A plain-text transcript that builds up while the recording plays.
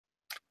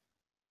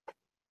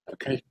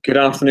Okay, good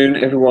afternoon,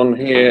 everyone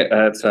here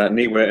at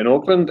NIWA in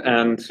Auckland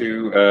and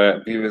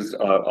to viewers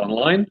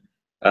online.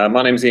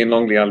 My name is Ian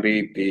Longley. I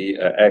lead the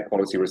Air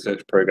Quality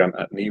Research Programme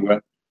at NIWA,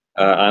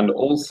 and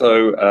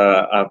also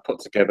I've put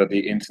together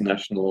the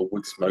International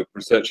Wood Smoke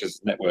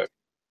Researchers Network.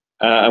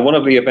 And one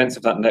of the events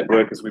of that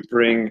network is we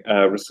bring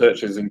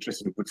researchers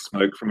interested in wood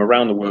smoke from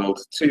around the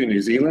world to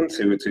New Zealand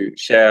to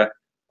share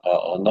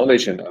our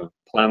knowledge and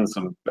plans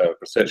and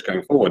research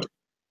going forward.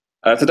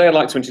 Today I'd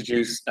like to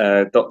introduce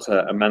Dr.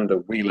 Amanda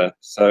Wheeler.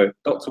 So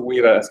Dr.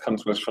 Wheeler has come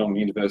to us from the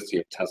University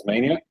of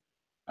Tasmania.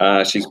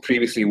 She's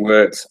previously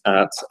worked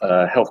at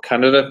Health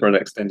Canada for an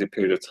extended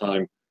period of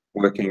time,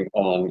 working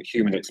on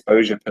human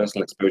exposure,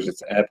 personal exposure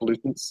to air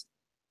pollutants.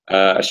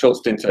 A short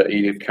stint at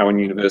Edith Cowan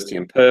University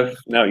in Perth,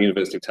 now at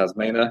University of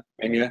Tasmania.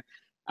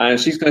 And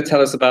she's going to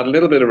tell us about a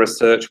little bit of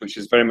research which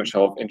is very much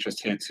of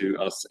interest here to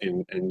us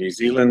in New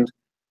Zealand,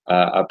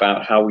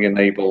 about how we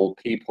enable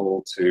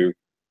people to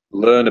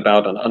learn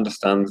about and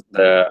understand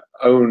their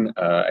own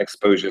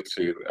exposure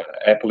to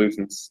air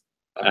pollutants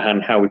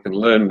and how we can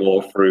learn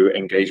more through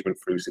engagement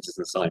through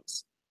citizen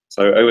science.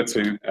 So over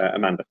to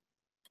Amanda.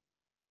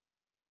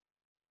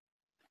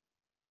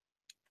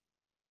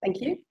 Thank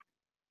you.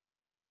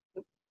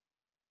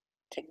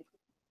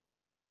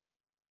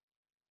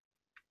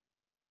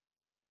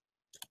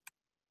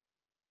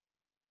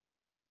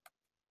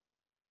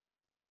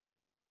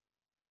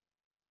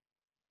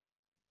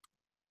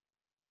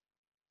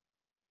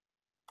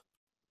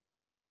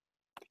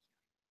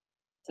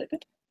 Is that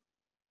good?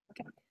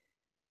 Okay.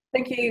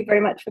 Thank you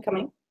very much for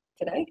coming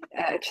today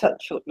at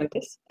such short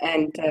notice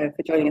and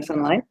for joining us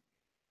online.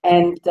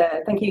 And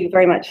thank you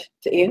very much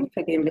to Ian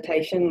for the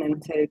invitation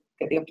and to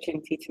get the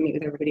opportunity to meet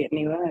with everybody at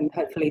NIWA and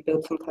hopefully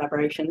build some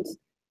collaborations.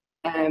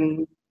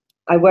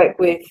 I work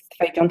with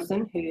Faye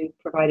Johnson, who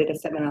provided a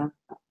seminar,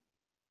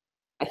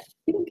 I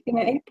think in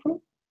April.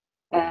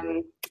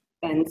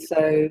 And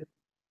so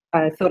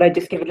I thought I'd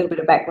just give a little bit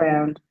of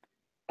background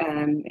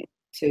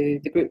to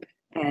the group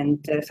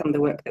and some of the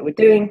work that we're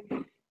doing,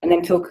 and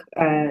then talk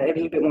a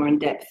little bit more in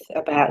depth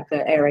about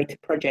the AIRRATER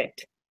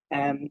project.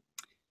 And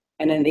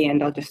then at the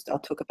end, I'll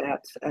talk about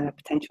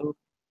potential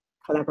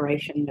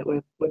collaboration that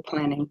we're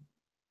planning.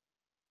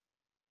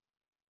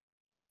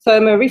 So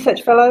I'm a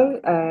research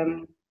fellow.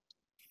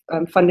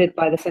 I'm funded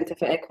by the Centre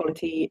for Air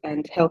Quality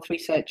and Health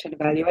Research and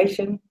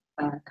Evaluation,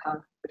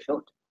 CAR for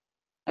short.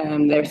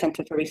 They're a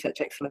Centre for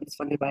Research Excellence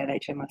funded by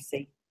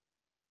NHMRC.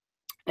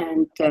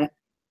 And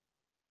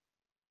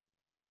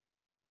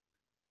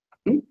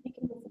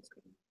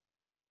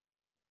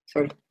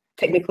sorry,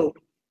 technical.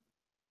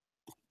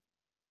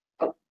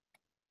 Oh.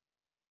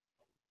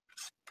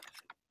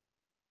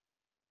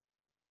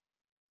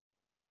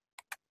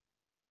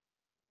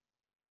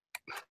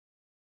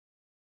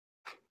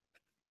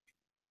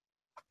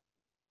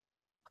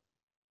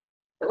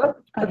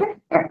 Okay.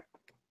 All right.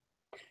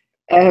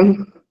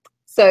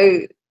 So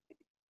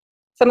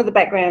some of the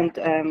background,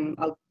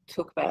 I'll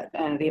talk about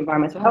the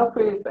Environmental Health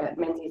Group at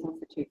Menzies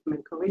Institute for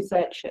Medical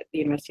Research at the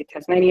University of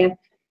Tasmania,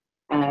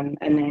 and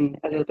then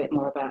a little bit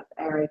more about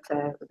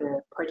AIRRATER,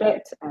 the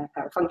project,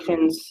 how it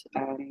functions,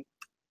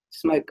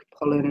 smoke,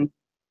 pollen,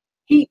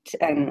 heat,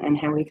 and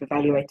how we've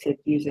evaluated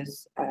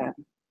users'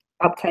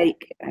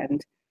 uptake,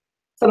 and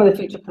some of the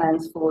future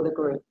plans for the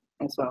group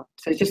as well.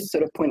 So just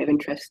sort of point of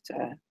interest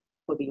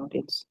for the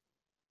audience.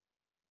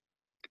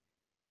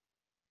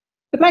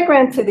 The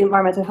background to the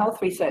environmental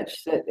health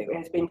research that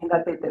has been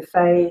conducted that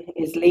Faye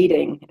is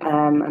leading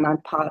and I'm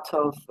part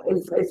of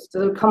is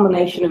a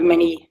combination of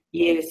many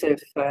years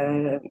of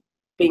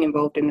being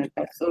involved in a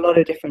lot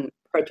of different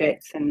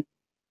projects and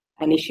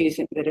issues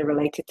that are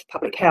related to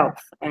public health.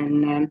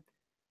 And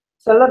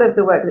so a lot of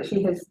the work that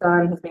she has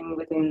done has been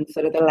within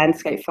sort of the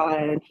landscape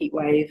fire and heat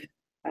wave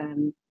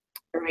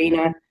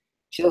arena.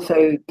 She's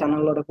also done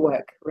a lot of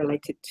work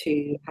related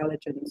to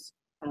allergens,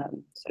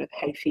 sort of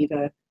hay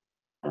fever,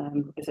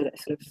 is a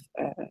sort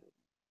of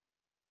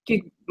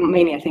due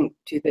mainly, I think,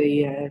 to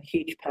the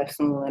huge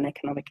personal and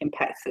economic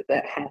impacts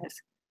that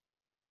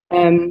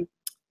has.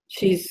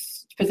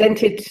 She's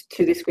presented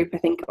to this group, I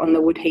think, on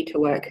the wood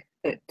heater work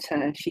that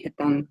she had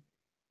done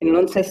in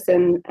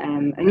Launceston,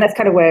 and that's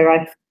kind of where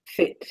I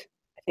fit,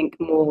 I think,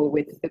 more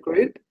with the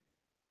group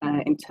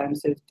in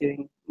terms of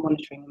doing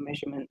monitoring and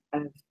measurement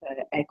of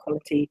air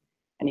quality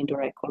and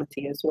indoor air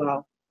quality as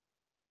well.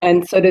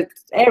 And so the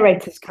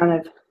AIRRATER's kind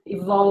of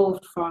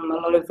evolved from a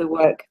lot of the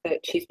work that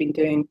she's been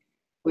doing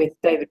with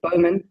David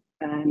Bowman,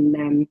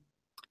 and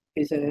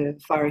who's a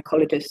fire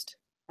ecologist.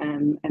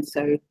 And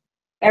so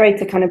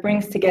AIRRATER kind of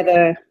brings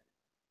together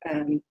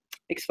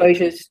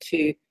exposures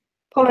to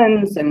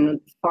pollens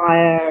and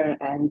fire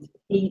and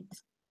heat,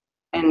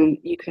 and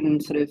you can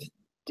sort of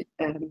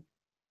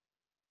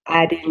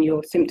add in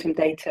your symptom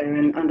data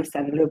and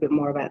understand a little bit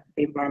more about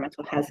the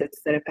environmental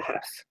hazards that are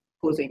perhaps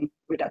causing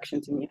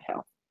reductions in your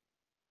health.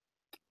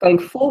 Going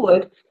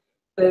forward,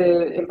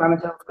 the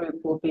Environmental Health Group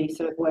will be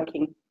sort of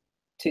working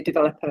to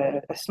develop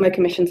a smoke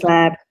emissions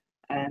lab,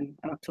 and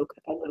I'll talk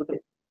a little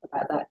bit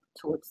about that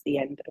towards the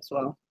end as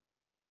well.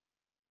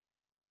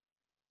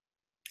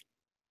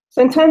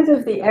 So in terms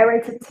of the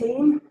AIRRATER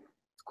team,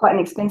 it's quite an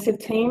extensive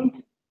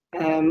team,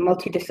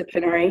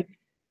 multidisciplinary,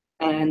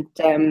 and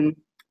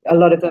a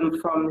lot of them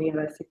from the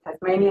University of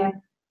Tasmania,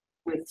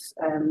 with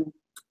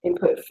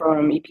input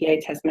from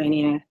EPA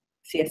Tasmania,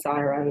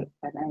 CSIRO,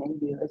 and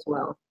ANU as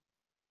well.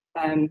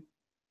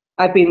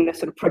 I've been the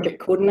sort of project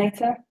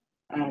coordinator,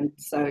 and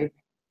so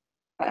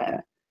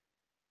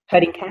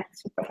herding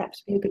cats would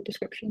perhaps be a good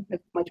description of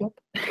my job.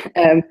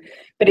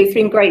 But it's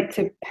been great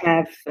to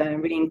have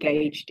really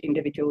engaged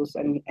individuals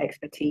and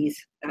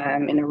expertise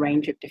in a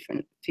range of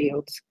different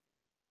fields.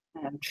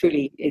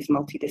 Truly is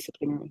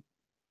multidisciplinary.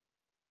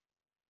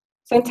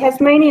 So in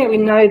Tasmania, we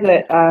know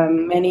that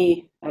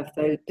many of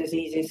the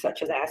diseases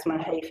such as asthma,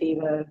 hay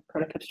fever,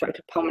 chronic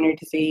obstructive pulmonary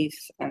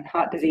disease, and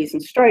heart disease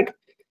and stroke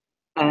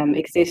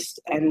exist,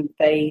 and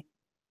they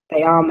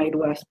are made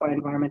worse by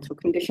environmental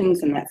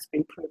conditions, and that's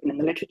been proven in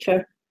the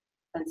literature.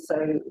 And so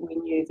we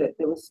knew that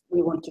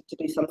we wanted to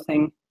do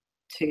something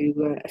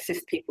to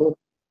assist people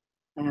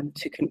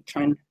to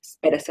try and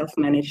better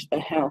self-manage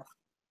their health.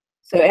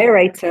 So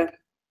AIRRATER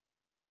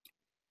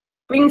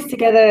brings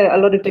together a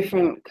lot of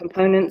different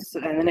components,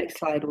 and the next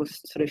slide will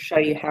sort of show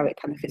you how it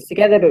kind of fits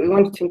together, but we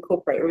wanted to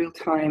incorporate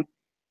real-time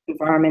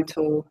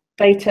environmental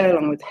data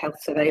along with health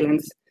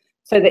surveillance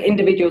so that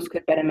individuals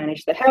could better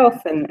manage their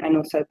health, and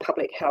also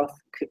public health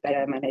could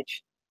better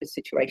manage the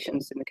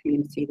situations in the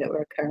community that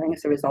were occurring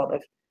as a result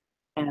of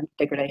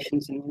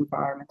degradations in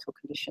environmental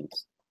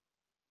conditions.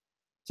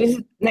 So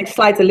this next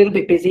slide's a little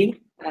bit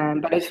busy,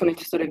 but I just wanted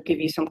to sort of give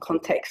you some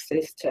context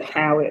as to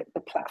how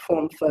the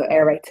platform for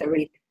AIRRATER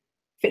really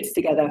fits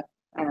together.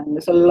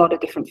 There's a lot of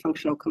different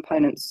functional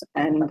components,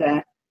 and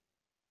the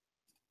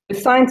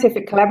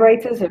scientific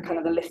collaborators are kind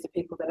of the list of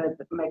people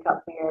that make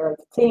up the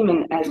AIRRATER team,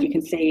 and as you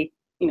can see,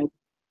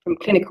 from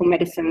clinical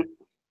medicine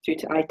through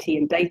to IT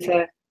and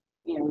data,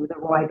 with a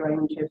wide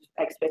range of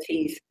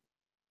expertise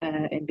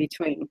in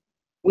between.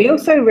 We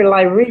also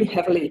rely really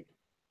heavily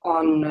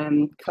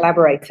on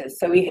collaborators.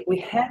 So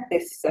we had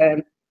this a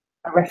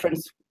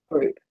reference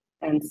group,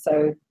 and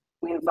so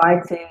we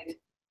invited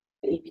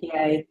the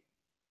EPA,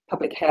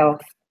 Public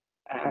Health,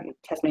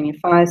 Tasmania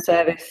Fire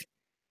Service,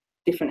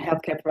 different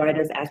healthcare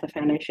providers, Asthma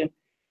Foundation,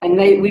 and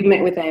we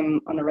met with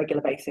them on a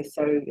regular basis,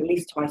 so at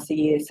least twice a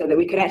year, so that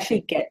we could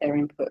actually get their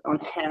input on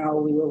how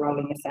we were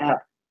rolling this out,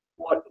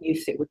 what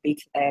use it would be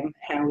to them,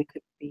 how we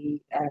could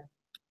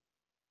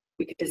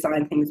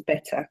design things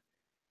better.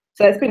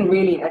 So it's been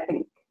really, I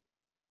think,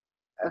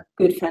 a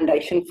good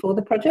foundation for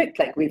the project.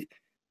 Like, we've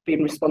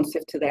been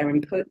responsive to their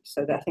input,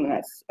 so I think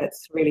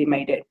that's really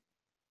made it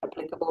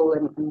applicable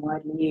and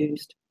widely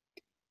used.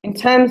 In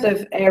terms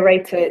of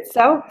AIRRATER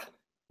itself,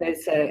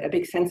 there's a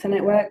big sensor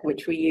network,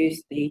 which we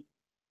use the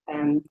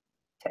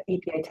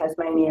EPA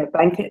Tasmania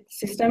blanket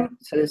system.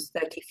 So there's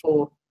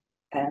 34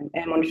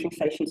 air monitoring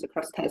stations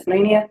across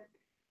Tasmania,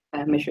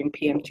 measuring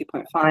PM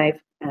 2.5,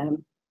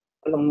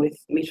 along with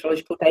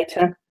meteorological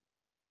data.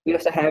 We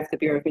also have the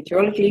Bureau of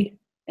Meteorology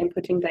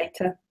inputting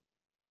data.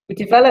 We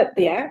developed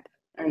the app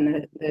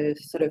and the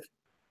sort of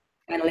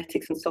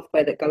analytics and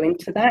software that go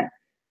into that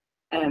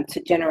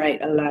to generate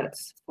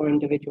alerts for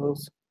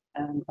individuals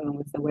along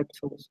with the web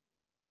tools.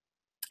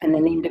 And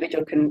then the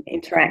individual can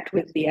interact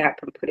with the app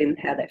and put in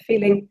how they're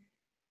feeling.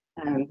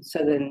 So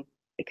then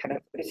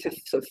it's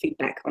just sort of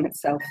feedback on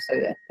itself, so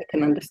that they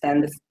can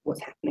understand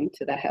what's happening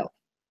to their health.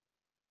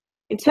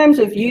 In terms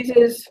of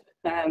users,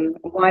 a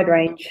wide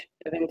range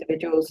of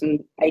individuals and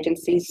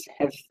agencies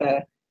have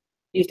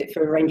used it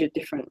for a range of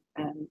different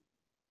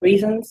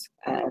reasons,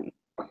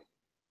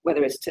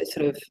 whether it's to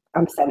sort of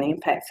understand the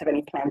impacts of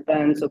any planned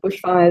burns or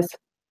bushfires,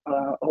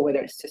 or whether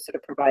it's to sort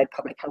of provide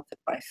public health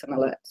advice and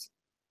alerts.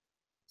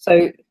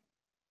 So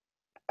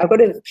I've got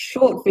a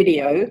short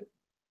video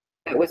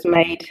that was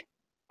made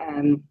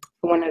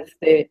for one of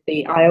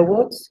the I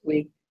Awards.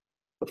 We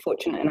were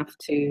fortunate enough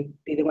to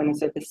be the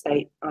winners of the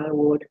state I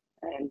Award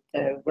and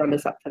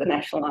runners up for the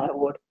national I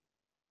Award,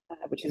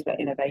 which is about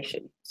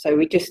innovation. So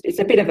it's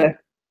a bit of a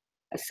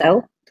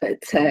sell, but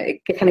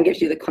it kind of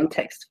gives you the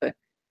context for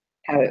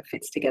how it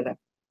fits together.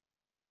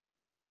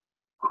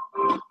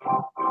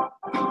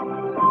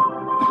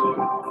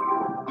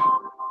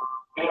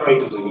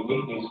 AIRRATER is a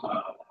unique new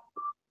smartphone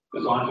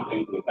designed for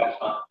people with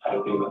asthma, hay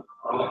fever,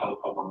 or other health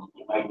problems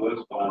that are made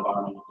worse by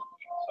environmental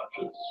conditions such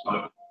as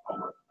smoke,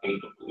 climate,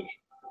 heat, and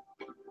pollution.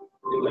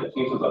 It lets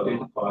users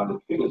identify the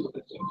triggers of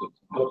their symptoms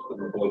and helps them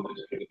avoid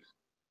those triggers.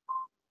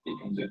 It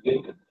can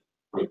significantly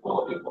improve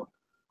quality of life.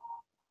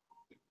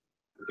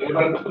 The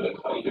AIRRATER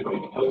works by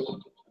integrating health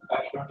symptoms and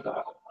background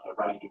data on a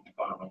range of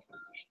environmental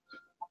conditions.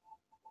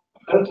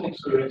 A person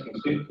experiencing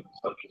symptoms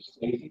such as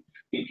sneezing,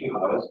 itchy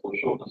hives, or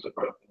shortness of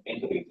breath can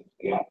enter these into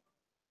the app.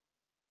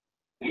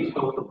 These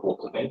health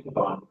reports are then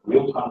combined with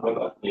real-time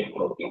weather and air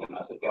quality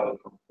data gathered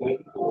from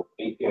 34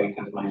 EPA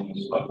Tasmania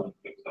smoke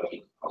monitoring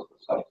stations across the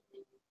state,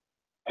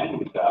 and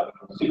with data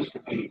from 6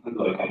 strategically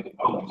located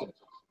polling centres.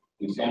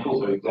 These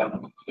samples are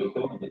examined to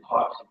determine the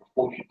types and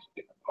proportions of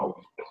different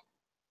pollen present.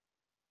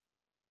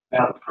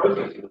 Now, the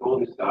processing of all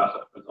this data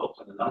results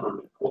in a number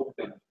of important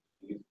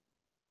benefits.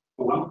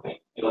 For one thing,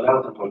 it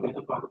allows them to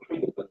identify the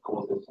triggers that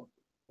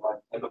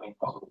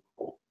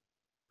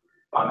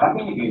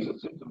mapping a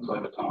user's symptoms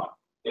over time,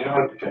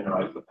 AIRRATER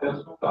generates a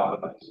personal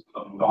database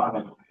of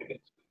environmental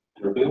triggers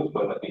and reveals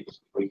whether it's,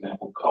 for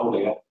example, cold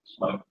air,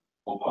 smoke,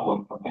 or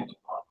pollen from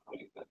enterprise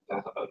that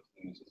exacerbates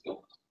the user's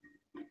illness.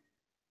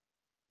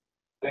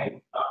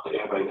 Then, after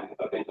AIRRATER has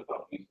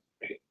identified user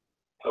triggers, it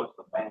helps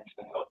them manage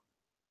their health.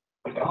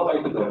 When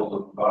elevated levels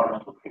of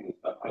environmental triggers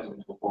are present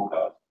in the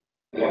forecast,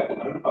 the app will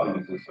notify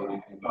users so they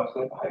can adjust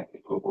their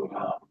behaviour to avoid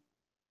harm.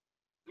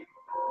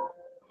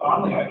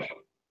 Finally, action,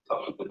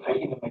 such as the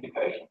taking of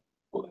medication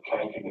or the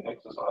changing of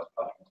exercise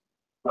plans,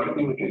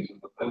 greatly reduces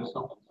the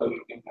personal and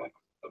social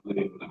impacts of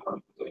living with a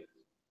chronic disease.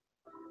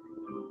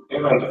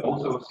 AIRRATER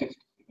also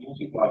assists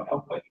community-wide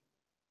health agents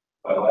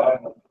by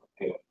allowing them to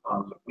prepare for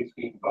times of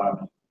risky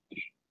environmental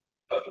conditions,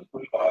 such as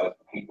bushfires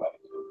and heat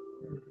waves.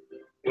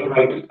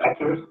 AIRRATER is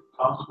accurate,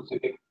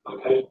 time-specific,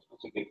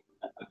 location-specific,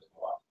 and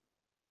personalised.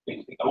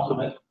 It's the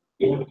ultimate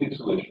innovative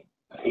solution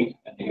to heat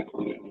and air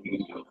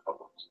pollution-induced health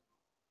problems.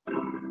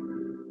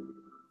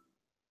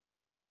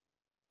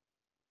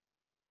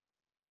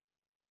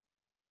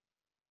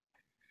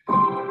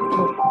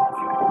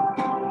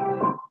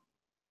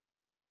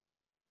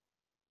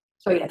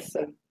 So yes,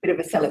 a bit of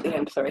a sell at the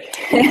end, sorry.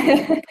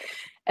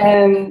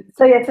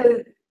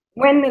 So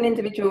when an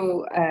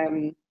individual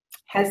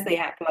has the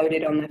app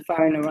loaded on their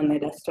phone or on their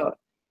desktop,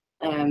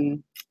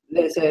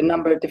 there's a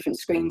number of different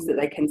screens that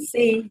they can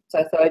see. So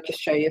I thought I'd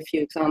just show you a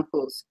few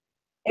examples.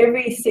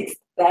 Every 6th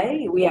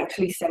day, we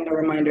actually send a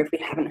reminder if we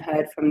haven't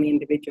heard from the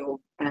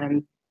individual.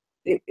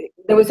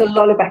 There was a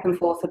lot of back and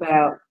forth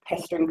about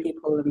pestering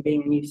people and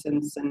being a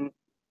nuisance,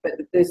 but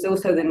there's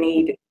also the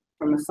need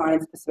from a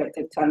science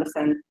perspective to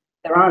understand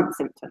there aren't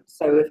symptoms.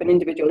 So if an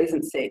individual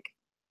isn't sick,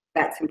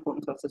 that's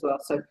important to us as well.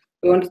 So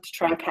we wanted to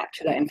try and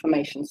capture that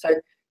information. So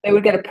they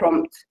would get a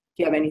prompt,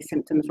 do you have any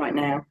symptoms right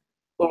now?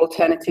 Or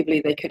alternatively,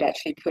 they could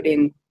actually put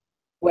in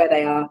where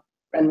they are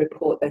and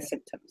report their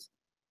symptoms.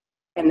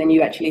 And then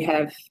you actually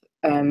have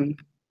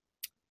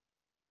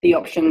the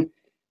option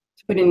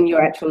to put in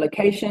your actual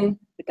location,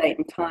 the date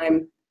and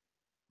time,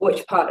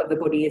 which part of the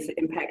body is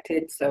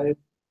impacted. So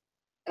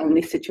in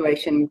this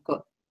situation, you've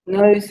got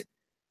nose,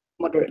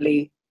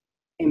 moderately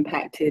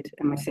impacted,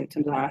 and my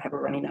symptoms are I have a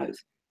runny nose.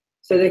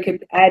 So they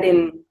could add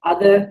in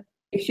other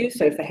issues.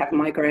 So if they have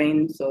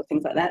migraines or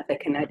things like that, they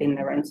can add in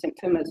their own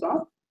symptom as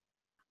well.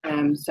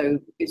 So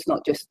it's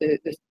not just the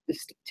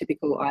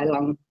typical eye,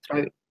 lung,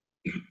 throat.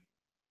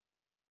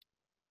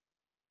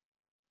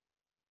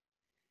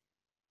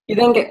 You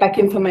then get back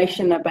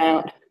information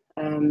about,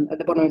 at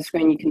the bottom of the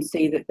screen, you can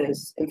see that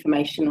there's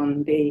information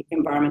on the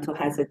environmental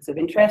hazards of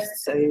interest.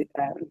 So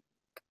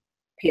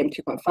PM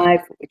 2.5,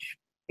 which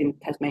in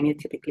Tasmania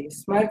typically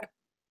is smoke,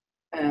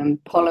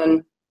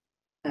 pollen,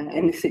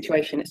 in this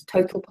situation it's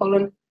total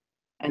pollen,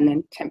 and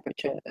then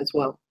temperature as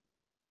well.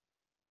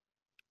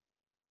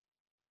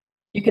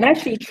 You can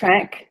actually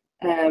track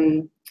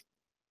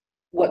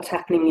what's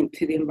happening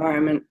into the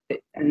environment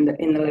and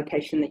in the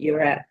location that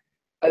you're at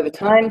over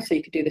time. So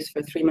you could do this for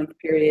a 3-month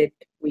period,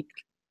 week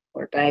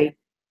or a day.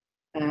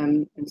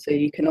 And so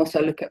you can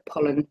also look at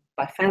pollen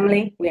by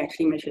family. We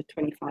actually measured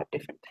 25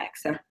 different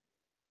taxa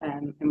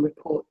and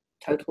report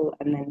total,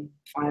 and then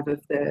 5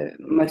 of the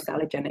most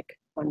allergenic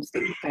ones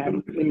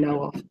that we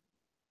know of.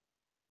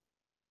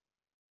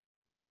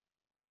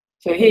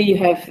 So here you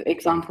have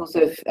examples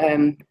of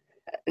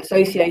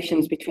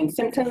associations between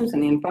symptoms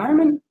and the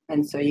environment,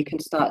 and so you can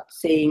start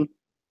seeing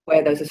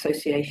where those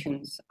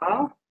associations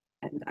are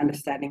and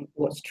understanding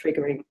what's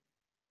triggering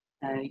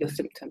your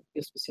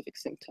specific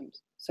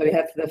symptoms. So we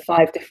have the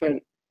 5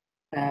 different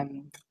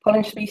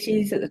pollen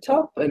species at the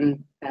top,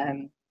 and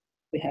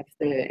we have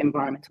the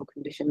environmental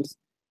conditions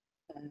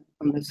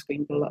on the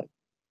screen below.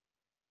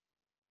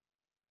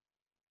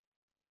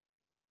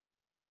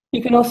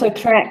 You can also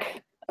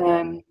track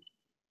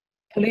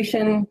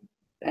pollution,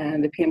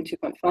 the PM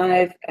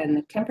 2.5 and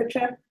the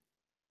temperature,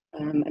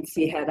 and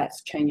see how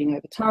that's changing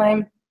over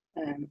time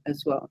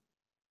as well.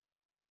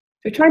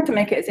 So we're trying to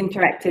make it as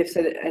interactive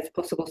as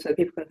possible so that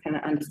people can kind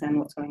of understand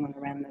what's going on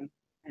around them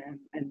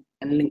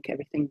and link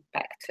everything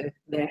back to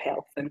their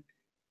health and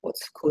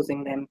what's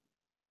causing them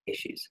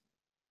issues.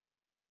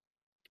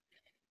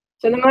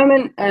 So at the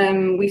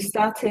moment, we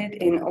started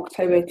in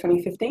October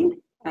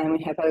 2015, and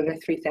we have over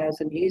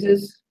 3,000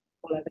 users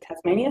all over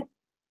Tasmania.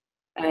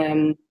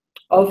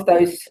 Of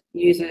those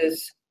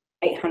users,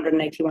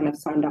 881 have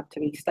signed up to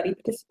be study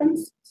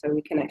participants, so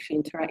we can actually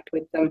interact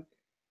with them,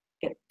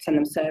 send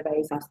them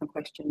surveys, ask them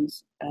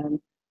questions. And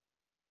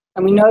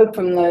we know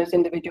from those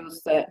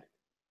individuals that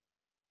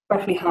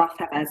roughly half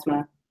have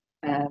asthma,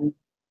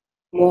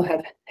 more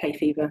have hay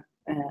fever,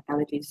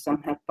 allergies,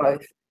 some have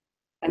both.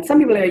 And some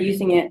people are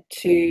using it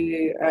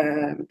to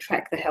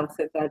track the health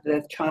of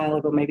their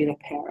child or maybe their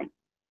parent,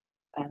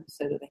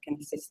 so that they can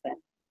assist them.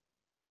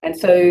 And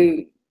so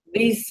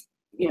these,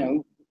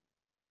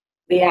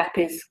 the app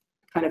is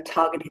kind of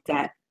targeted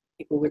at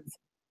people with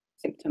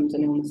symptoms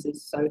and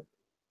illnesses. So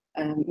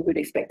we would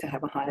expect to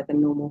have a higher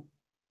than normal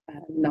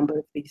number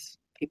of these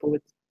people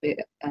with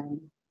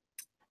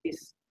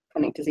these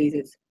chronic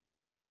diseases.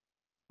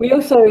 We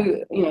also,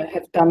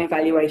 have done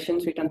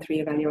evaluations. We've done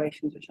 3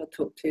 evaluations, which I'll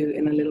talk to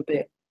in a little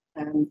bit,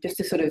 just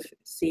to sort of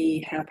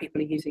see how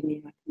people are using the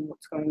app and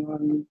what's going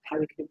on, how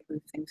we can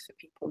improve things for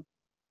people.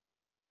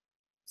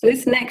 So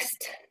this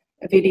next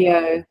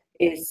video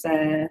is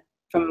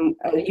from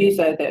a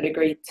user that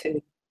agreed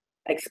to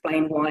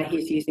explain why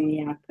he's using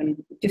the app,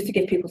 and just to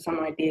give people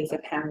some ideas of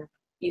how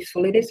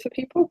useful it is for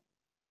people.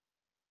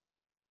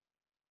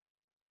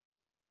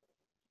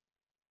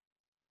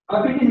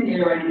 I've been in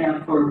AIRRATER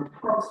now for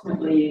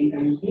approximately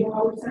a year,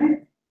 I would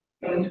say,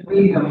 and it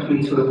really helps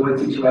me to avoid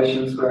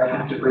situations where I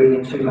have to breathe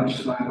in too much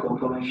smoke or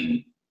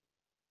pollution.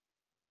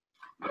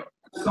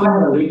 So I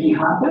have a leaky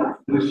heart valve,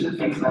 which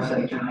affects my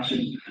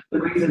circulation. The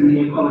reason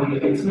the air quality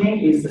affects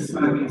me is the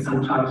smoke can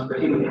sometimes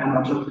prohibit how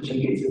much oxygen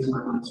gets into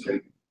my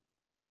bloodstream.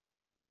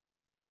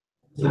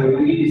 So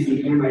I use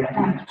the AIRRATER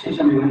app to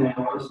tell me when there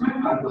are a lot of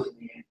smoke particles in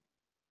the air.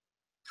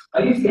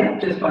 I use the app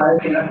just by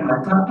opening up my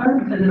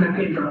smartphone, and then I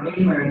can drop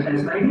anywhere in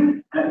Tasmania,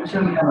 and it will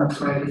tell me how much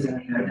smoke is in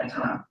the air at that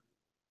time.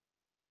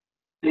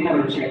 Being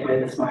able to check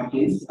where the smoke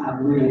is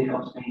really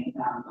helps me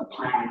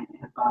plan in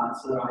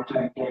advance so that I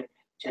don't get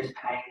chest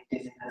pain,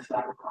 dizziness,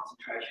 lack of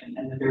concentration,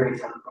 and the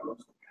various other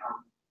problems that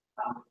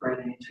come with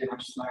breathing in too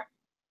much smoke.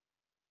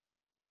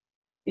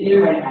 The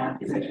AIRRATER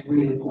app is actually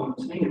really important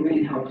to me. It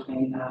really helps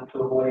me to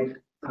avoid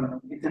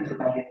some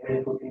exacerbated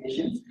medical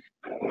conditions.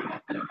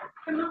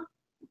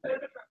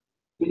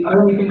 The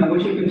only thing I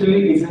wish it could do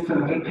is if I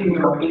could pick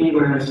it up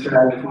anywhere in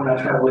Australia when I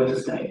travel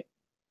interstate.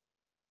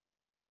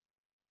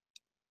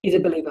 He's a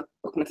believer,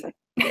 what can I say?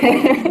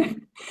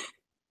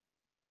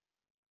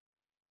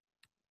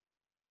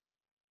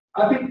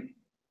 I think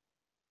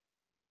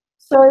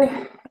So,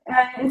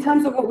 in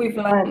terms of what we've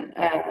learned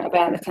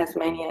about the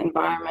Tasmania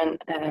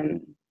environment,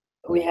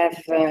 we've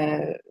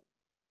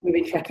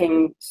been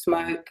tracking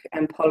smoke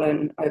and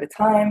pollen over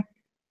time,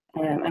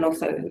 and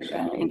also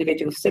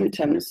individual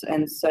symptoms.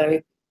 And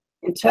so,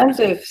 in terms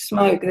of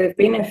smoke, there have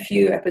been a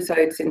few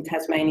episodes in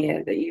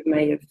Tasmania that you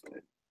may have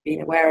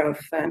been aware of.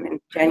 In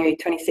January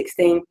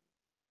 2016,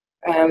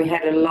 we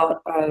had a lot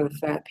of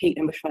peat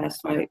and bushfire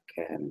smoke,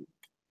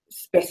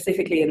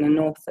 specifically in the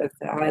north of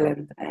the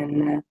island,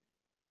 and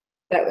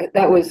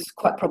that was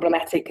quite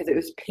problematic because it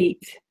was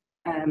peat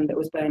that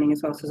was burning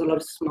as well. So there's a lot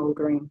of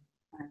smouldering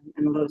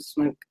and a lot of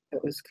smoke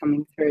that was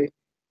coming through.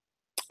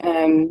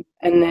 And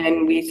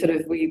then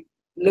we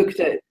looked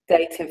at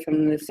data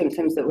from the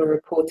symptoms that were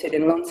reported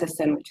in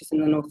Launceston, which is in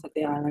the north of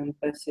the island,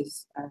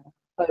 versus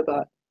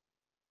Hobart.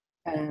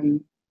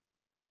 And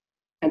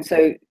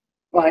so,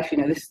 well,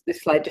 actually, no, this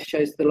slide just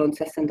shows the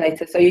Launceston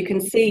data. So you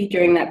can see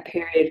during that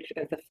period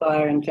of the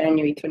fire in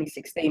January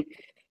 2016,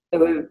 there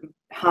were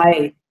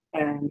high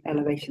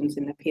elevations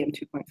in the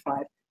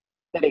PM2.5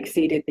 that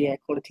exceeded the air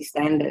quality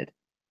standard.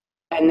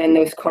 And then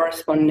there was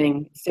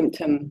corresponding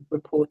symptom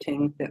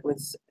reporting that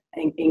was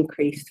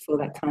increased for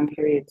that time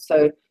period.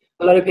 So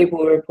a lot of people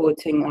were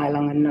reporting eye,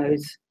 lung, and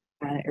nose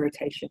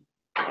irritation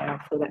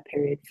for that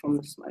period from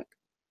the smoke.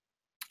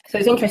 So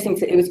it's interesting.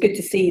 It was good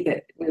to see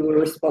that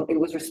it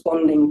was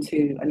responding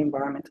to an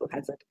environmental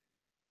hazard.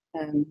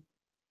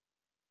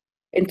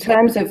 In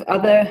terms of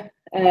other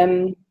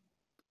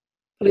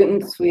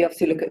pollutants, we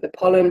obviously look at the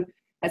pollen.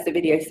 As the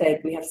video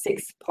said, we have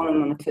 6 pollen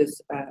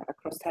monitors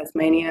across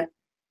Tasmania.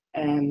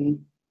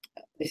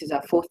 This is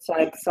our 4th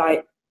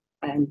site,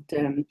 and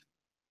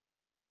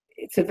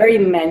it's a very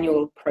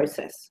manual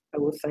process, I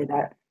will say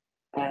that.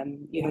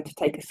 You have to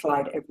take a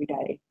slide every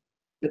day,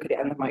 look at it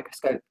under the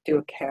microscope, do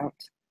a count,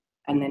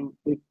 and then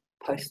we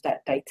post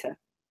that data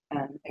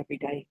every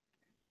day.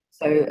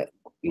 So,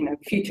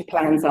 future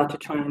plans are to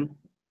try and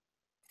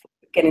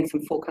get in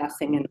some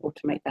forecasting and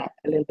automate that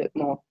a little bit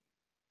more.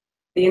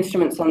 The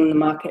instruments on the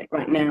market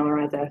right now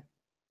are either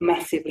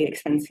massively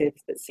expensive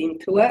that seem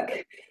to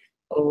work,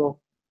 or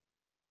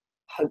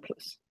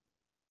hopeless.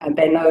 And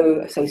they're no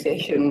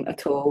association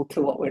at all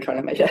to what we're trying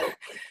to measure.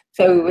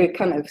 So we're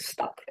kind of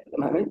stuck at the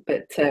moment,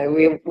 but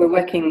we're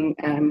working,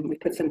 we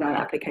put some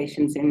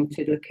applications in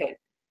to look at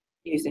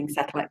using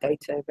satellite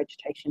data,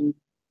 vegetation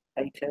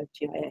data,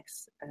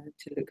 GIS,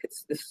 to look at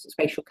the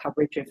spatial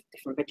coverage of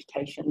different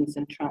vegetations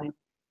and try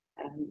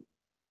and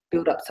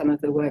build up some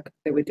of the work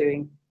that we're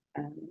doing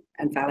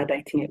and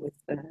validating it with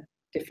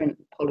different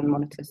pollen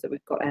monitors that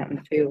we've got out in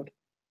the field.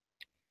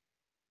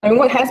 And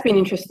what has been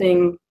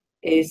interesting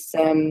is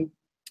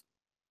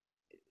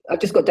I've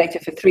just got data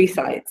for 3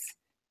 sites,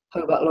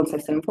 Hobart,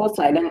 Launceston and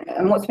Forsyth,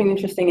 and what's been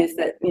interesting is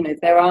that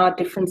there are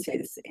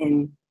differences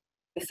in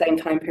the same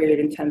time period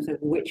in terms of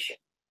which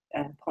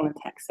pollen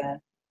taxa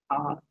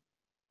are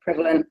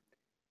prevalent,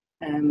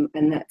 and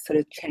that sort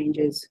of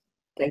changes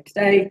day to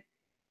day,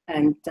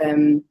 and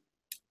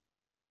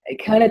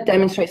it kind of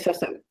demonstrates to us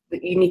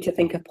that you need to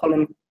think of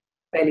pollen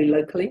fairly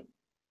locally,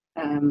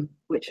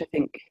 which I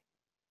think,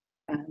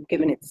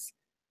 given its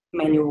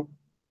manual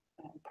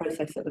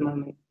process at the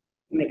moment,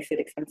 makes it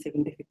expensive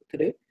and difficult to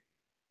do.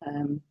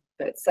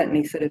 But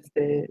certainly sort of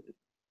the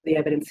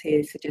evidence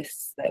here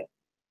suggests that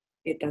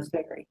it does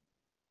vary.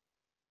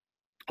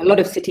 A lot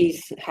of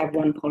cities have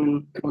one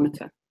pollen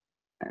monitor,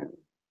 and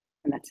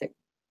that's it.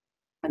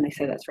 and they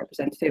say that's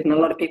representative. And a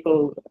lot of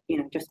people, you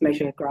know, just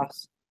measure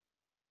grass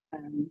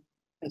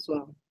as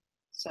well.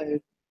 So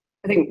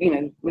I think, you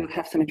know, we'll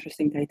have some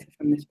interesting data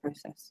from this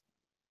process.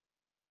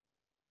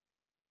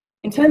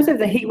 In terms of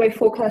the heatwave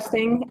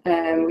forecasting,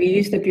 we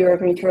use the Bureau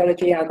of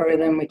Meteorology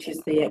algorithm, which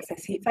is the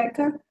excess heat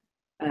factor,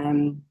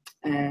 and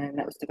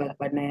that was developed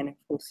by Nairn and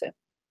Fawcett.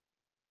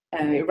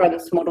 It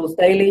runs models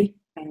daily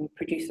and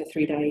produce a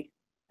 3-day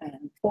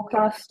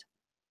forecast.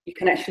 You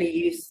can actually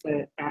use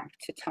the app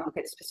to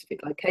target specific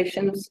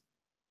locations,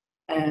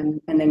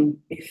 and then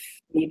if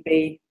need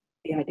be,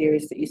 the idea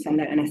is that you send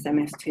out an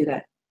SMS to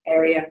that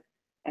area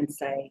and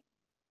say,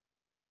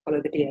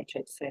 follow the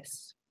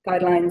DHHS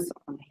guidelines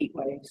on heat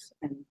waves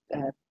and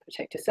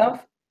protect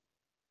yourself.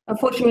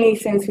 Unfortunately,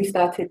 since we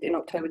started in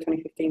October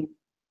 2015,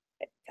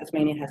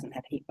 Tasmania hasn't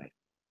had a heat wave.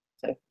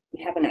 So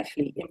we haven't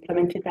actually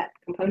implemented that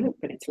component,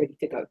 but it's ready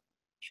to go,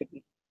 should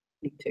we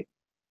need to.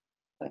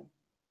 So.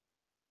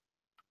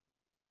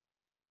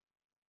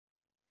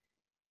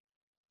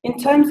 In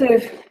terms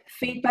of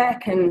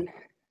feedback and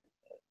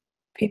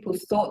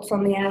people's thoughts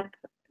on the app,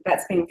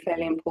 that's been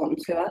fairly important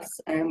to us.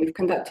 We've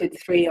conducted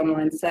 3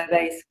 online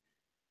surveys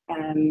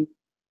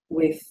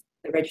with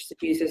the registered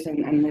users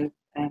and the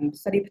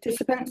study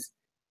participants.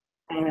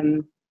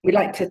 We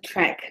like to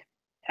track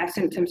how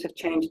symptoms have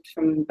changed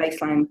from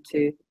baseline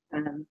to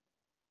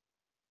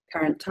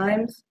current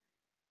times.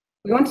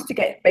 We wanted to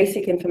get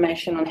basic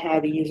information on how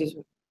the users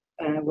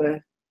were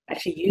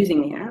actually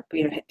using the app.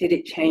 You know, did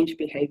it change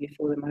behaviour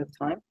for them over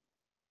time?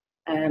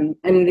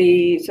 And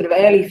the sort of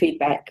early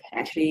feedback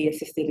actually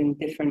assisted in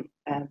different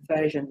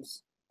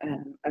versions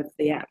of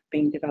the app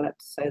being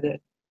developed so that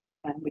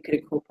we could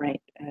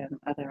incorporate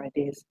other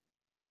ideas.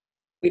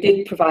 We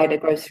did provide a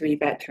grocery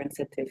voucher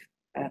incentive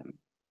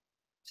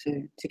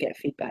to get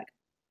feedback.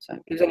 So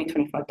it was only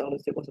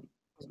 $25, it wasn't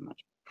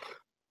much.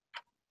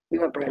 We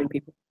weren't bribing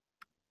people.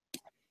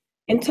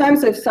 In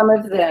terms of some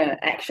of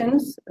the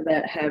actions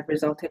that have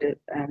resulted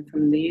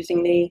from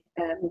using the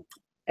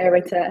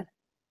AIRRATER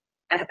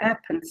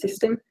app and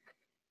system,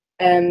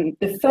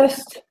 the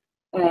first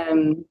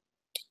 1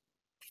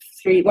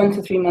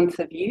 to 3 months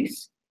of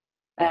use,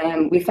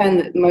 we found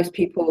that most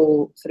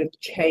people sort of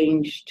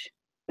changed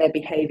their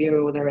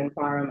behaviour or their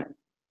environment.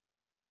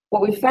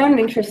 What we found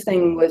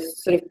interesting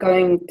was sort of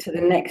going to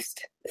the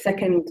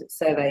second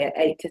survey at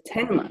 8 to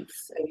 10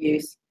 months of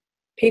use,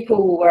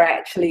 people were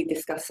actually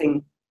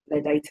discussing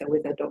their data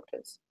with their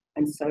doctors.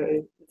 And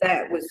so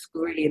that was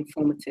really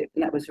informative,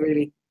 and that was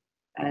really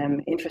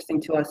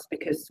interesting to us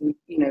because,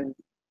 you know,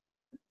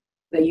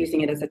 they're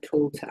using it as a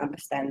tool to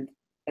understand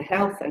their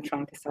health and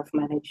trying to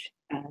self-manage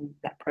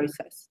that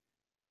process.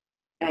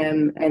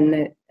 And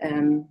that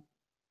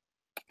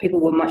people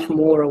were much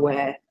more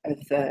aware of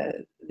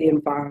the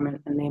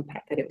environment and the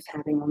impact that it was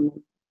having on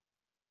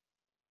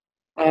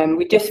them.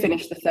 We just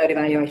finished the 3rd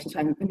evaluation, so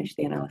I haven't finished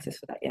the analysis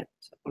for that yet,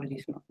 so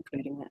apologies for not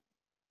including that.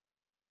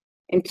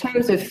 In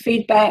terms of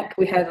feedback,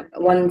 we have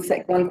one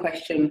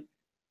question: do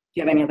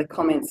you have any other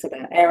comments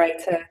about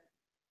AIRRATER?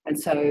 And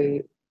so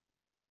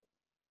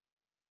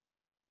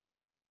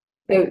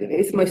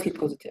it's mostly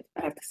positive,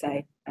 I have to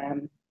say.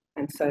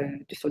 And so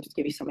just wanted to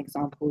give you some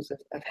examples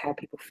of how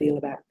people feel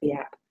about the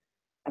app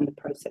and the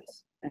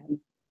process.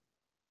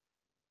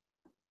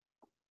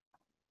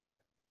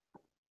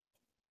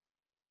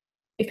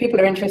 If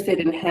people are interested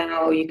in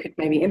how you could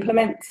maybe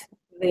implement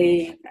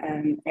the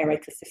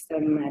AIRRATER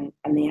system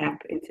and the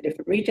app into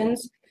different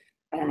regions,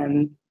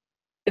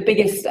 the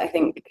biggest, I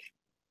think,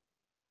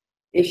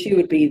 issue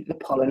would be the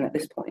pollen at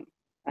this point.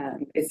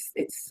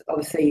 It's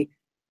obviously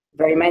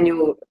very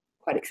manual,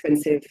 quite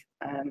expensive,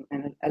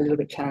 and a little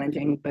bit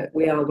challenging, but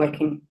we are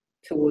working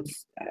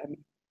towards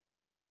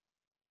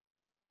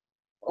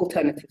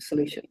alternative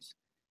solutions.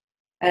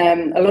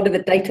 A lot of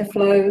the data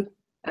flow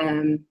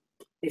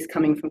is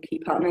coming from key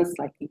partners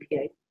like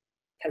EPA,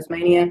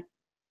 Tasmania,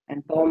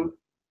 and BOM.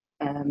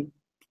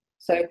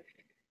 So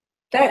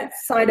that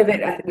side of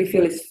it, we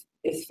feel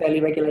is fairly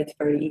regulated,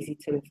 very easy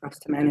for us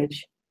to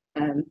manage.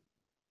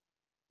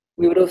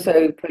 We would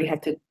also probably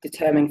have to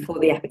determine for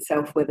the app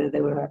itself whether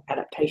there were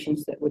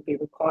adaptations that would be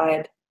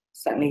required.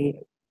 Certainly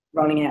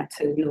rolling out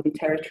to Northern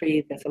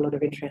Territory, there's a lot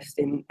of interest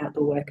in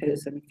outdoor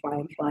workers and fly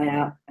in, fly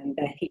out and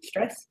their heat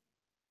stress.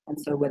 And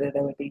so whether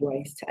there would be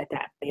ways to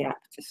adapt the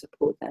app to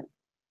support them.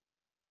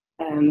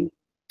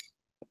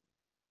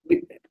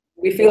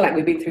 We feel like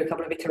we've been through a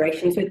couple of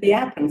iterations with the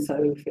app, and so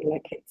we feel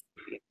like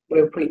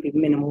will probably be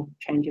minimal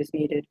changes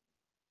needed.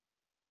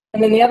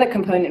 And then the other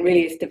component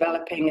really is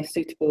developing a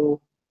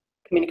suitable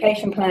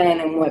communication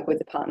plan and work with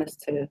the partners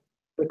to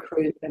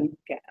recruit and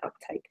get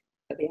uptake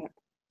for the app.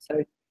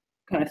 So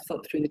kind of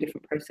thought through the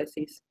different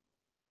processes.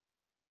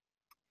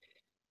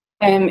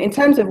 In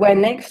terms of where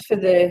next for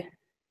the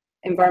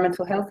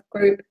environmental health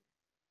group,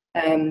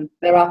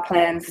 there are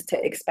plans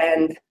to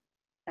expand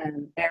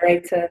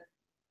AIRRATER.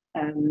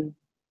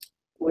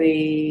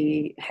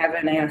 We have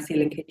an ARC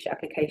linkage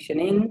application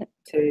in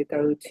to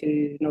go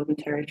to Northern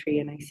Territory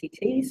and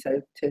ACT,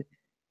 so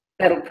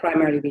that'll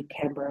primarily be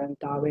Canberra and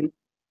Darwin.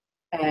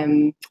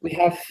 We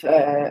have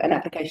an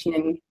application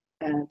in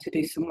to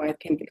do some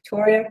work in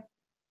Victoria,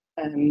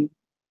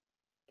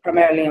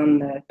 primarily on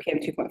the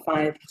PM2.5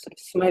 sort of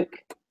smoke,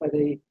 whether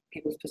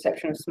people's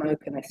perception of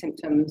smoke and their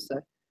symptoms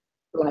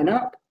line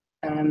up.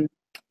 And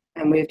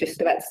we're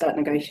just about to start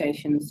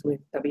negotiations with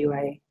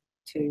WA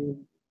to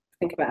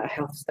think about a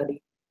health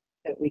study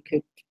that we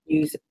could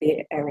use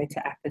the AIRRATER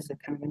app as a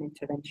kind of an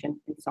intervention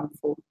in some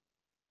form.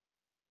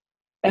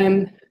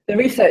 The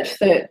research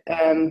that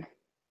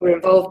we're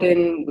involved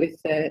in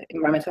with the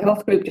environmental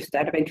health group, just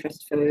out of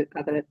interest for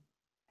other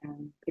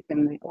people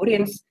in the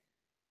audience,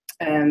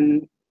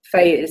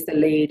 Faye is the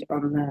lead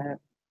on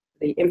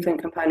the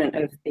infant component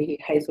of the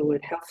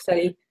Hazelwood Health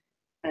Study.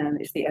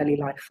 It's the early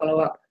life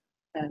follow-up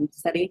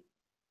study.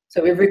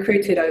 So we've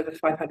recruited over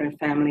 500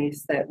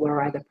 families that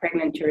were either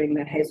pregnant during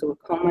the Hazelwood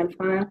coal mine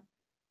fire,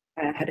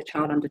 had a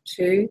child under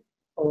 2,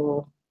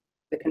 or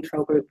the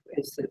control group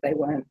is that they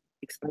weren't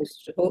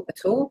exposed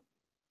at all.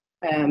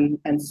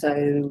 And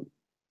so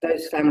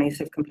those families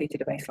have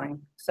completed a baseline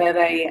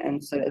survey,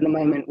 and so at the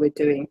moment we're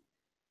doing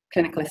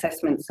clinical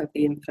assessments of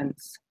the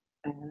infants'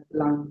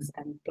 lungs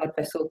and blood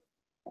vessel,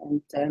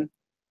 and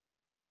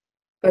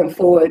going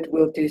forward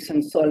we'll do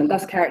some soil and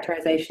dust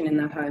characterization in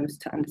their homes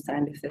to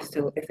understand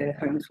if their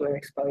homes were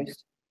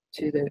exposed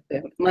to the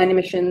mine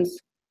emissions,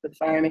 the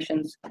fire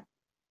emissions.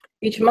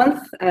 Each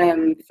month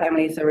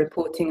families are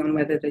reporting on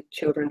whether the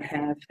children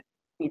have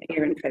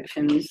ear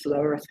infections,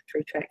 lower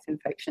respiratory tract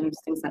infections,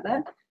 things like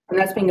that. And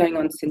that's been going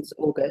on since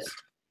August.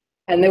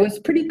 And there was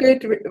pretty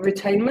good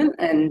retainment.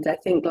 And I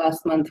think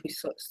last month we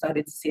sort of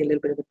started to see a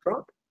little bit of a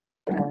drop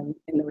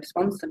in the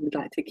response. And we'd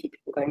like to keep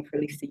people going for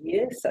at least a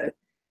year. So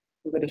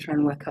we've got to try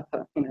and work up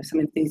some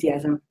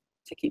enthusiasm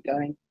to keep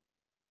going.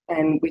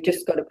 And we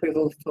just got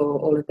approval for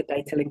all of the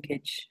data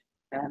linkage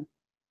for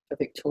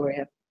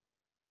Victoria.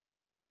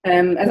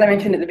 As I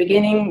mentioned at the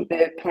beginning,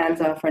 the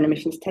plans are for an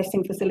emissions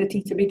testing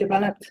facility to be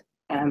developed.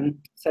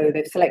 So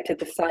they've selected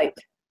the site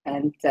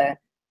and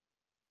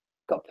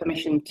got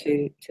permission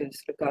to sort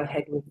of go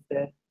ahead with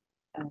the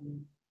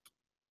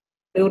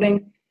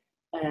building.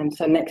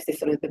 So next is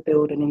sort of the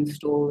build and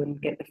install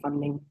and get the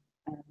funding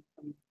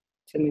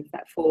to move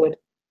that forward.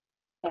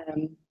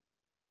 And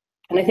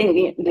I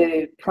think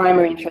the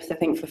primary interest, I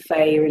think, for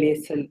Faye really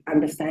is to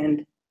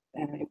understand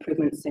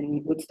improvements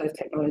in wood stove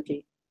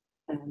technology.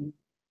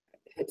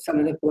 Some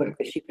of the work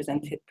that she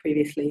presented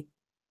previously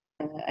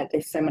at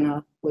this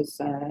seminar was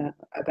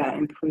about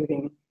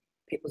improving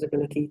people's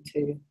ability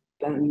to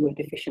burn wood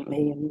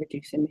efficiently and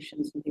reduce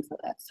emissions and things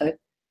like that. So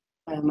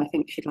I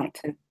think she'd like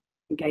to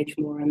engage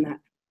more on that.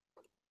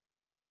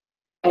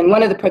 And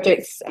one of the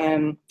projects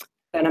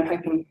that I'm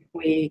hoping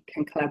we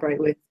can collaborate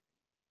with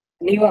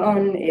NIWA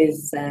on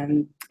is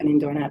an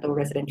indoor and outdoor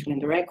residential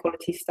indoor air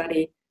quality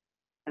study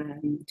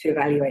to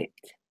evaluate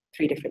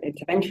 3 different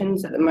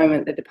interventions. At the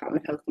moment, the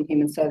Department of Health and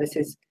Human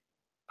Services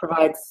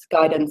provides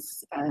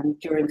guidance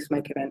during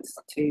smoke events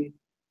to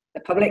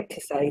the public to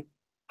say,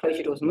 close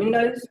your doors and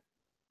windows,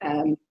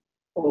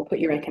 or put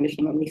your air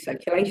conditioning on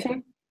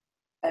recirculation.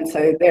 And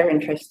so their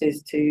interest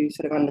is to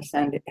sort of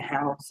understand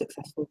how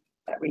successful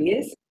that really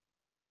is.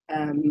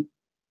 And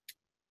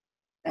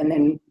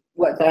then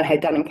what they had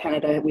done in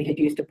Canada, we had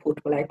used a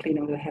portable air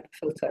cleaner with a HEPA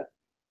filter,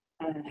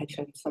 had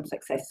shown some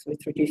success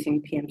with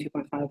reducing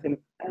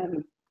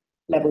PM2.5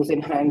 levels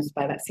in homes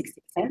by about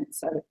 60%.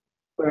 So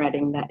we're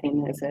adding that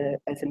in as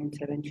an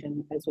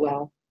intervention as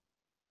well.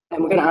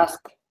 And we're going to ask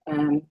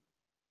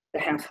the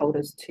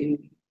householders to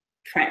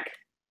track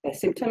their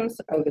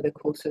symptoms over the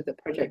course of the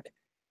project,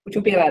 which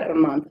will be about a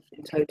month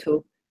in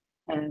total,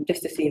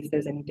 just to see if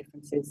there's any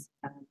differences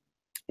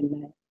in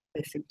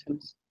their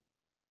symptoms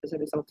as a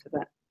result of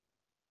that.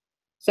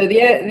 So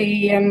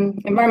the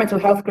environmental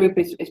health group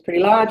is pretty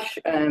large.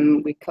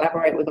 We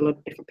collaborate with a lot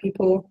of different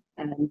people,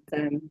 and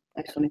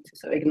I just wanted to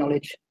sort of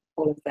acknowledge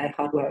all of their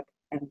hard work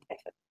and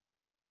effort.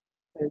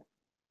 So,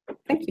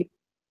 thank you.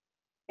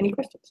 Any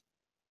questions?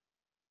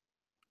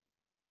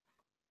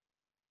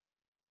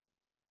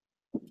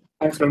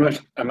 Thanks very much,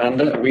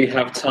 Amanda. We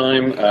have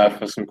time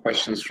for some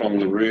questions from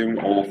the room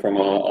or from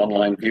our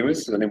online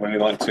viewers. Does anybody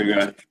like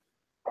to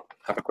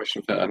have a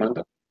question for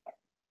Amanda?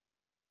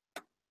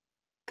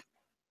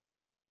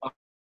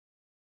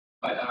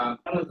 How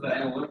does the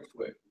analytics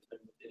work in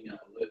terms of getting out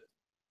alerts?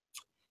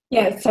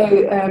 Yeah, so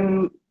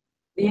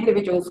the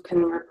individuals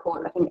can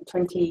report, I think,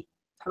 20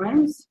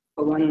 times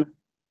for one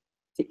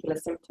particular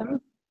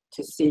symptom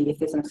to see if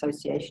there's an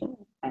association,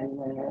 and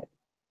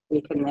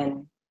we can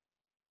then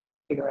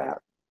figure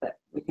out that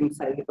we can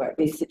say, well,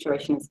 this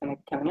situation is going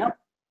to be coming up,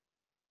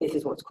 this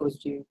is what's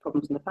caused you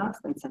problems in the past,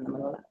 and send them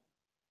an alert.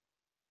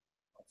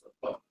 It's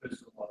quite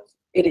personalised.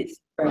 It is.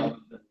 Rather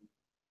than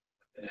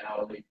an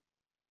hourly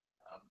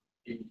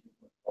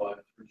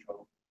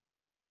threshold.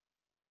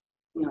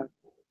 No.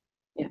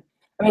 Yeah.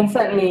 I mean,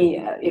 certainly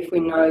if we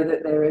know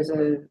that there is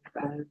a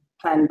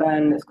planned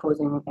burn that's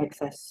causing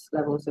excess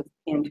levels of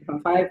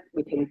PM2.5,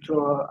 we can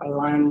draw a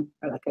line,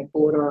 like a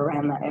border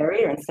around that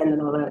area, and send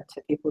an alert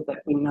to people that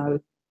we know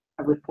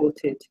have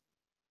reported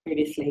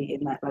previously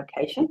in that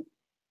location.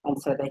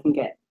 And so they can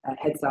get a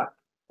heads up,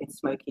 it's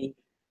smoky,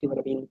 do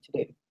whatever you need to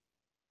do.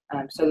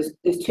 So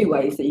there's two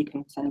ways that you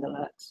can send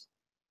alerts.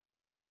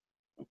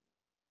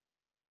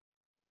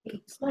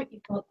 It's like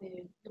you've got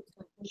the looks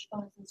like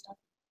bushfires and stuff.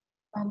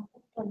 What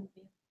can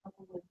be a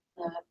problem with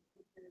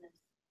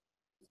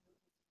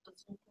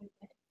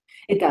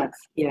It does,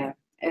 yeah,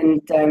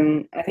 and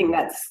I think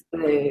that's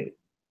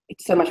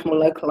it's so much more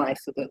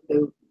localized, so that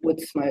the wood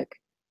smoke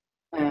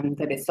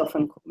that it's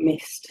often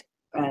missed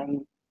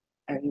and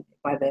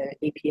by the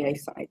EPA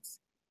sites.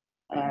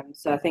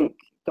 So I think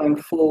going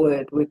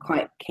forward, we're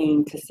quite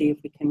keen to see if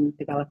we can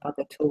develop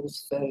other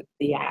tools for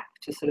the app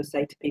to sort of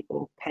say to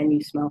people, can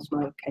you smell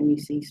smoke? Can you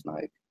see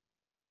smoke?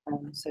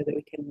 So that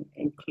we can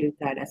include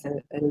that as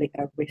a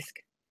risk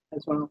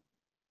as well.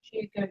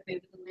 Should you go over the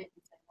net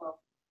and say, well,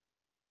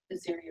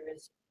 this area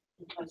is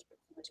in close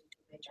proximity to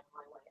a major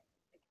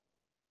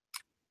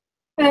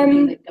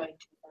highway?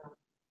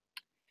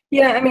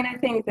 Yeah, I mean, I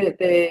think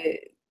that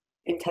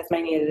in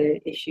Tasmania,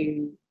 the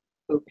issue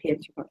for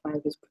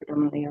PM2.5 is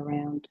predominantly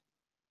around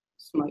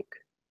smoke.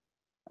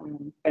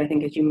 But I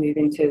think as you move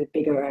into the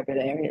bigger urban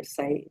areas,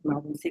 say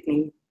Melbourne,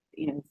 Sydney,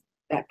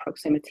 that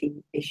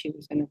proximity issue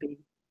is going to be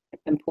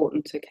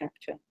important to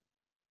capture.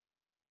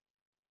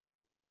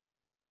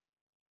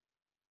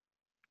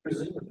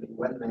 Presumably,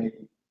 when they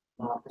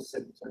mark a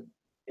symptom,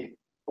 it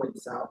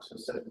points out to a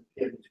certain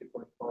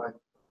PM2.5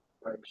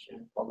 ratio,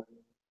 following,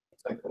 and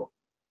so forth.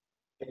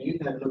 Can you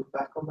then look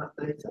back on that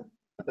data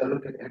and then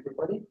look at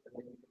everybody, and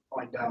then you can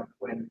find out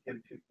when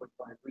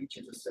PM2.5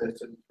 reaches a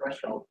certain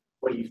threshold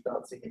where you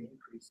start seeing an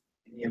increase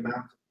in the amount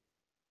of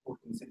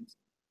reporting symptoms?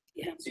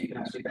 Yeah. So you can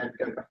actually then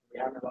go back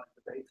and reanalyze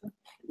the data?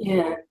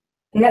 Yeah,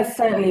 and that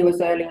certainly was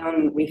early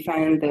on. We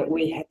found that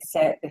we had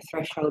set the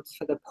thresholds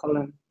for the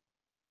pollen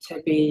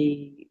to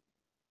be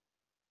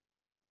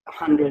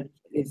 100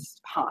 is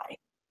high,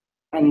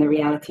 and the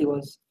reality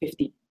was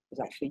 50 was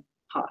actually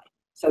high.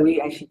 So we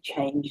actually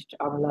changed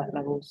our alert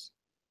levels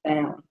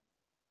down.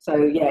 So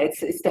yeah,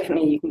 it's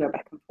definitely, you can go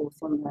back and forth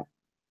on that.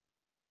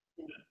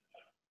 Yeah.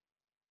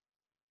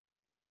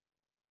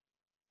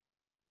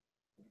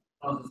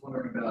 I was just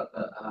wondering about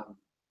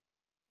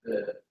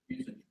the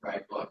usage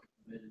rate, like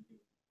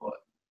quite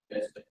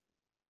desperate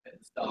at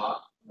the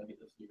start when you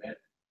just met.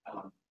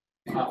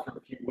 After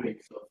a few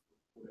weeks of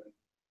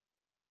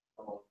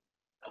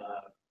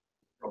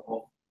drop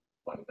off,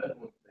 like that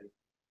would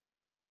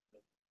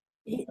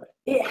be.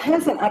 It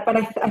hasn't, but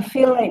I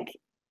feel like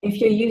if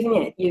you're using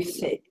it,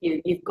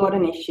 you've got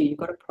an issue, you've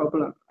got a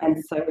problem,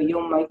 and so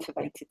you're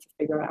motivated to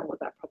figure out what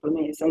that problem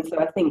is. And so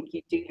I think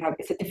you do have,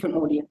 it's a different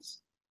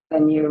audience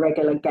than your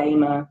regular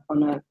gamer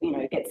on a,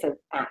 gets an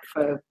app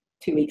for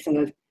 2 weeks and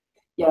goes,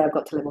 yeah, I've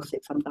got to level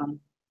 6, I'm done.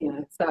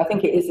 So I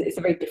think it's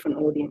a very different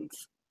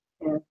audience.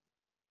 Yeah.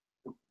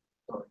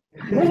 Sorry.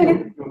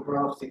 Your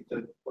graph seemed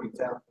to point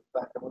out the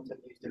fact that once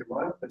they've used it a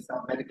while, they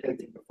start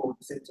medicating before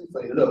the symptoms.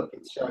 They look,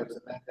 it shows,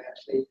 and then they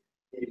actually,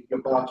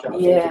 your bar chart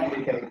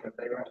indicating that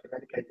they were actually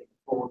medicating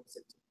before the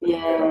symptoms.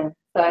 Yeah.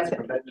 That's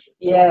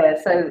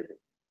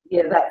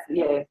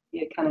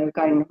you're kind of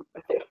going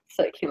a bit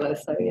circular.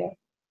 So yeah,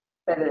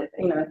 but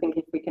I think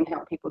if we can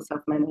help people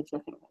self-manage, I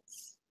think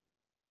that's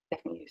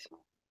definitely useful.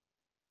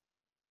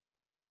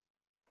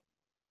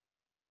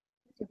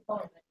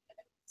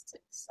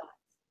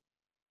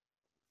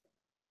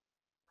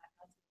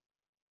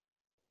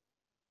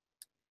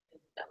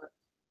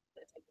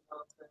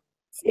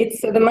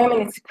 It's at the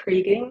moment it's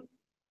Krieging.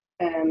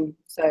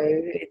 So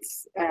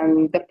it's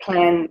the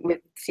plan with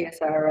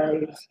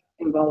CSIRO's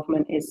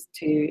involvement is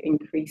to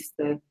increase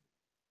the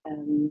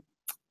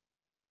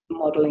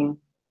modelling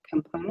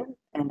component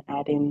and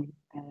add in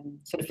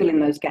sort of fill in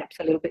those gaps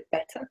a little bit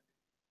better.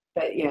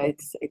 But yeah,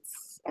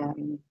 it's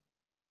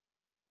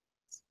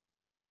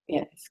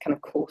kind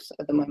of coarse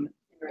at the moment.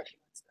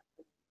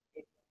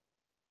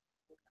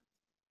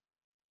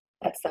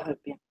 That's the hope,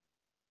 yeah.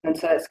 And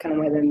so that's kind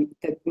of where the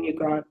new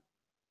grant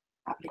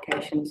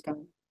application is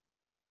going.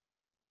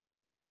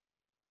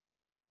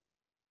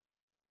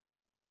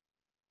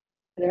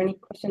 Are there any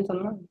questions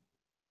online?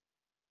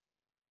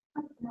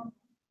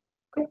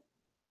 Okay.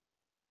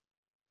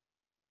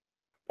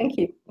 Thank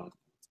you.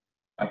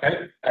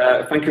 Okay,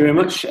 thank you very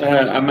much.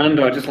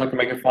 Amanda, I'd just like to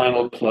make a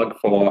final plug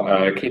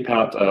for keep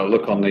out a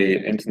look on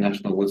the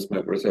International Wood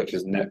Smoke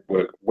Researchers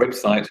Network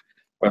website,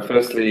 where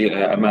firstly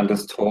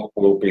Amanda's talk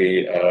will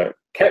be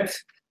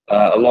kept,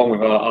 along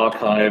with our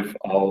archive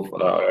of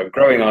a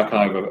growing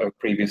archive of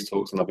previous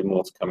talks, and there'll be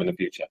more to come in the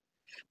future.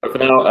 But for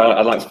now,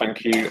 I'd like to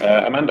thank you,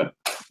 Amanda.